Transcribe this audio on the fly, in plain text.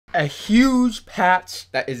A huge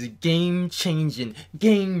patch that is game-changing,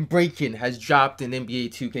 game-breaking has dropped in NBA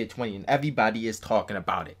 2K20 and everybody is talking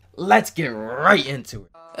about it. Let's get right into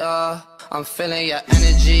it. I'm feeling your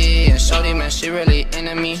energy, and shorty, man, she really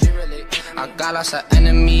into me. I got lots of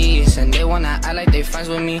enemies, and they wanna act like they friends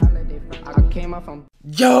with me. I came up from...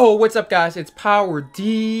 Yo, what's up guys? It's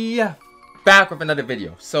PowerGotGame back with another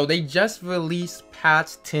video. So they just released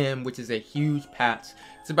patch 10, which is a huge patch.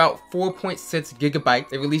 It's about 4.6 gigabytes.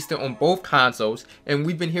 They released it on both consoles, and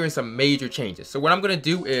we've been hearing some major changes. So what I'm gonna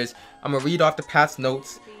do is I'm gonna read off the patch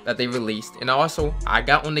notes that they released, and also I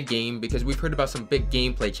got on the game because we've heard about some big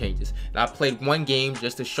gameplay changes, and I played one game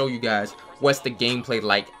just to show you guys what's the gameplay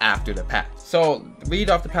like after the patch. So read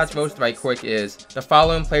off the patch notes right quick is the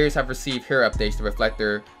following players have received hero updates to reflect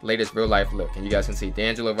their latest real life look, and you guys can see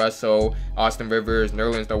D'Angelo Russell, Austin Rivers,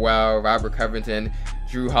 Nerlens Noel, Robert Covington,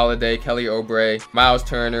 Drew Holiday, Kelly Oubre, Miles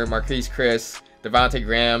Turner, Marquise Chris, Devontae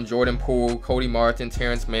Graham, Jordan Poole, Cody Martin,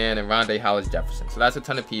 Terrence Mann, and Rondé Hollis-Jefferson. So that's a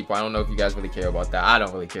ton of people. I don't know if you guys really care about that. I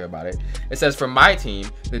don't really care about it. It says for my team,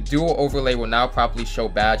 the dual overlay will now properly show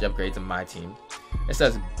badge upgrades in my team. It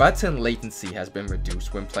says button latency has been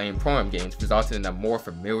reduced when playing pro-am games, resulting in a more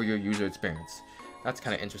familiar user experience. That's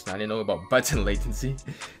kind of interesting. I didn't know about button latency.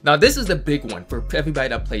 Now this is the big one for everybody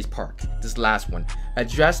that plays Park. This last one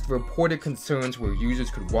addressed reported concerns where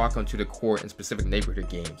users could walk onto the court in specific neighborhood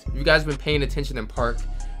games. If you guys have been paying attention in Park,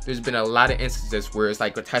 there's been a lot of instances where it's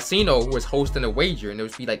like a casino was hosting a wager and there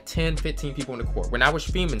would be like 10-15 people on the court. When I was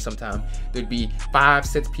streaming sometime, there'd be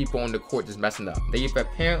 5-6 people on the court just messing up. They've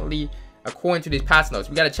apparently, according to these patch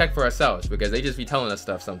notes, we got to check for ourselves because they just be telling us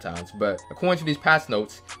stuff sometimes, but according to these patch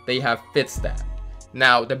notes, they have fixed that.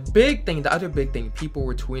 Now, the other big thing people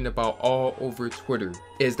were tweeting about all over Twitter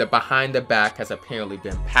is the behind the back has apparently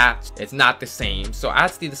been patched. It's not the same. So I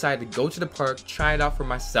actually decided to go to the park, try it out for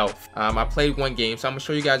myself. I played one game, so I'm gonna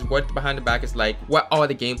show you guys what the behind the back is like, what all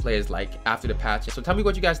the gameplay is like after the patch. So tell me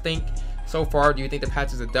what you guys think so far. Do you think the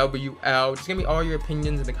patch is a WL? Just give me all your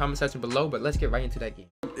opinions in the comment section below, but let's get right into that game.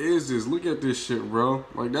 What is this? Look at this shit, bro.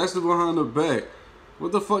 Like, that's the behind the back.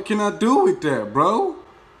 What the fuck can I do with that, bro?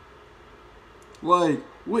 Like,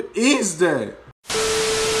 what is that?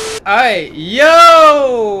 Alright,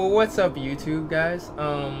 yo! What's up, YouTube, guys?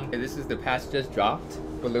 This is the patch just dropped.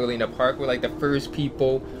 We're literally in the park. We're like the first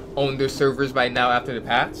people on their servers right now after the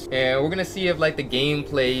patch. And we're gonna see if like the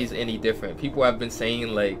gameplay is any different. People have been saying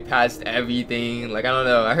like patched everything. Like, I don't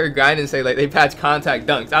know. I heard Grindin say like they patched contact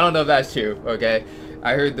dunks. I don't know if that's true, okay?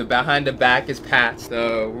 I heard the behind the back is patched.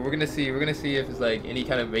 So we're gonna see if it's like any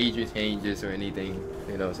kind of major changes or anything,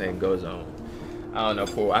 you know what I'm saying, goes on. I don't know,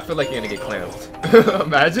 Poole. I feel like you're gonna get clamped.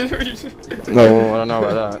 Imagine. No, I don't know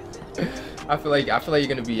about that. I feel like you're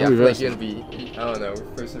gonna be. I feel like you're gonna be. I don't know.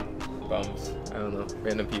 Person bums. I don't know.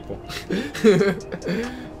 Random people.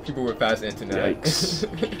 People with fast internet. Yikes.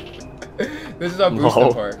 This is our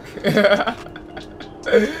booster park.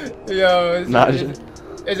 Yo,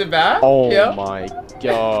 is it bad? Oh yeah? my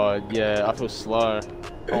god. Yeah, I feel slow.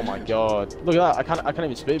 Oh my god. Look at that. I can't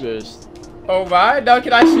even speed boost. Oh my! Now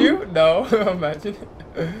can I shoot? No. Imagine.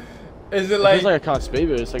 Is it like? It feels like I can't speed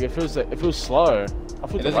boost. Like it feels slow. I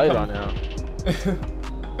feel delayed right now.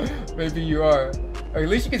 Maybe you are. Or at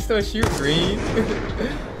least you can still shoot, Green.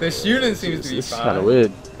 The shooting seems to be fine. This is kind of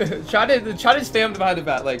weird. try to spam behind the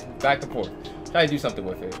back, like back and forth. Try to do something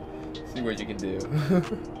with it. See what you can do.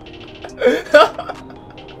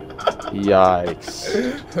 Yikes.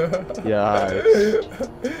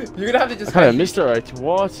 Yikes. You're gonna have to just kind of misdirect.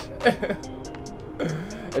 What?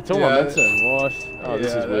 It's all momentum. What? Oh,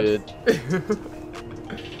 this is weird.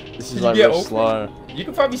 This is like real slow. You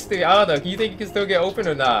can probably still, I don't know, do you think you can still get open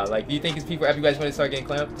or not? Like, do you think it's people, everybody's gonna start getting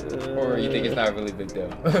clamped? Or you think it's not a really big deal?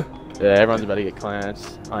 Yeah, everyone's about to get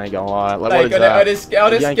clamped. I ain't gonna lie. Like what is that?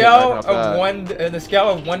 On the scale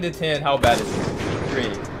of 1 to 10, how bad is it?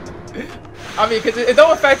 3. I mean, because it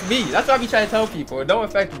don't affect me. That's what I be trying to tell people. It don't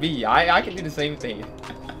affect me. I can do the same thing.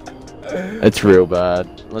 It's real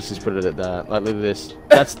bad. Let's just put it at that. Like, look at this.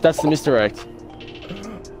 That's the misdirect.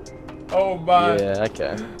 Oh my. Yeah,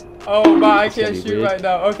 okay. Oh my, I can't shoot right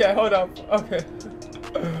now. Okay, hold up. Okay.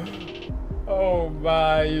 Oh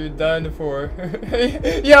my, you're done for.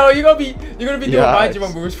 Yo, you're gonna be doing my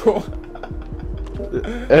jump moves for.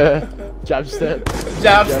 Jab step.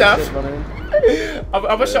 Jab step. I'm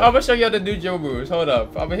gonna show you the new jump moves. Hold up.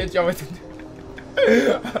 I'm gonna hit you with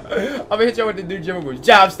the new jump moves.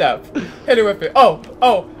 Jab step. Hit it with it. Oh,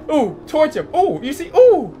 ooh, torch him. Ooh, you see?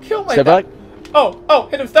 Ooh, kill like step that. Back. Oh,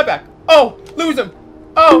 hit him, step back. Oh, lose him.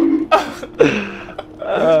 Oh.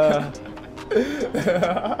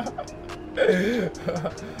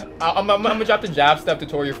 I'm gonna drop the jab step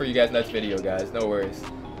tutorial for you guys next video, guys. No worries.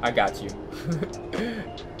 I got you.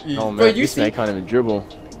 Oh man, but you this see, man can't even dribble.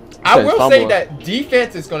 I will say that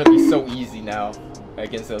defense is gonna be so easy now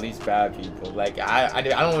against at least bad people. Like I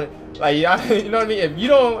don't want, like, you know what I mean. If you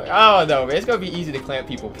don't, I don't know, man. It's gonna be easy to clamp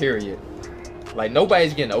people. Period. Like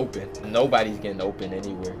nobody's getting open. Nobody's getting open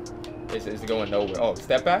anywhere. It's going nowhere. Oh,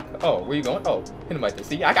 step back. Oh, where you going? Oh, hit him like this.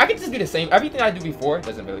 See, I can just do the same. Everything I do before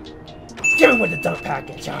doesn't really. Give me with the dunk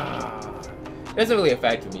package. It doesn't really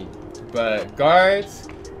affect me. But guards,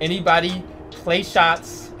 anybody, play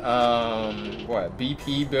shots. What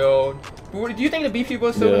BP build? Do you think the BP build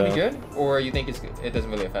is still gonna be good, or you think it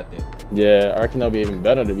doesn't really affect it? Yeah, I reckon that'll be even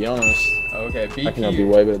better, to be honest. Okay, BP. I reckon that'll be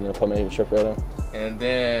way better than the playmaking strip right now. And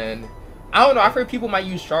then I don't know. I've heard people might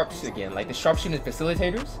use sharps again, like the sharpshooting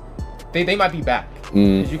facilitators. They might be back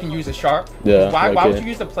because you can use a sharp. Yeah. Why would you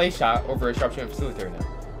use a play shot over a sharpshooting facilitator now?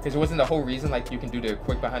 Because it wasn't the whole reason, like you can do the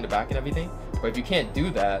quick behind the back and everything. But if you can't do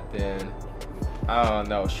that, then I don't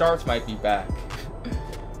know. Sharps might be back.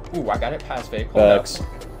 Ooh, I got it. Pass fake. Hold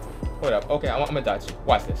up. Okay, I'm gonna dodge you.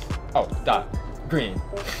 Watch this. Oh, dot. Green.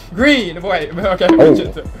 Green. Boy. Okay.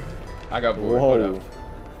 Oh. I got bored. Hold up.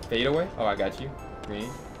 Fade away. Oh, I got you. Green.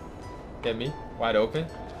 Get me. Wide open.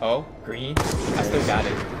 Oh, green. I still got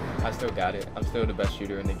it. I'm still the best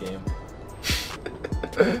shooter in the game.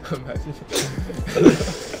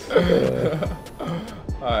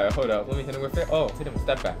 Alright, hold up. Let me hit him with it. Oh, hit him with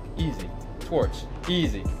step back. Easy. Torch.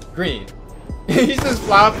 Easy. Green. He's just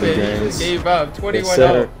flopping. He just gave up.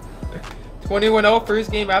 21-0. 21-0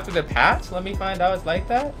 first game after the patch? Let me find out it's like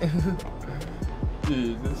that.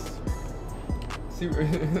 Jesus. See,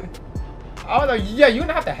 I don't know. Yeah, you don't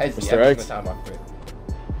have to hesitate every time I quit.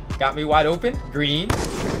 Got me wide open. Green.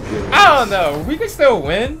 I don't know. We could still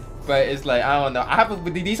win, but it's like, I don't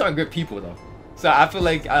know. These aren't good people though. So I feel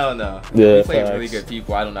like, I don't know. Yeah, we play really good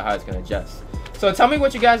people. I don't know how it's gonna adjust. So tell me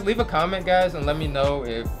what you guys, leave a comment guys, and let me know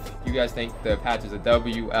if you guys think the patch is a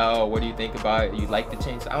WL. What do you think about it? You like the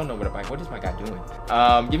change? I don't know what is my guy doing?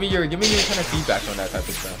 Give me your kind of feedback on that type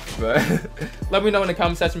of stuff. But let me know in the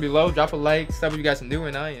comment section below. Drop a like, sub if you guys are new,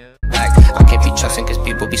 and I am. I can't be trusting cause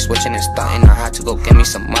people be switching and stunting. I had to go get me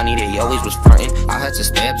some money, they always was fronting. I had to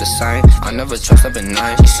stay up the sign. I never trust, I've been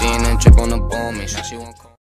nice. She seeing that drip on the ball, make sure she won't call.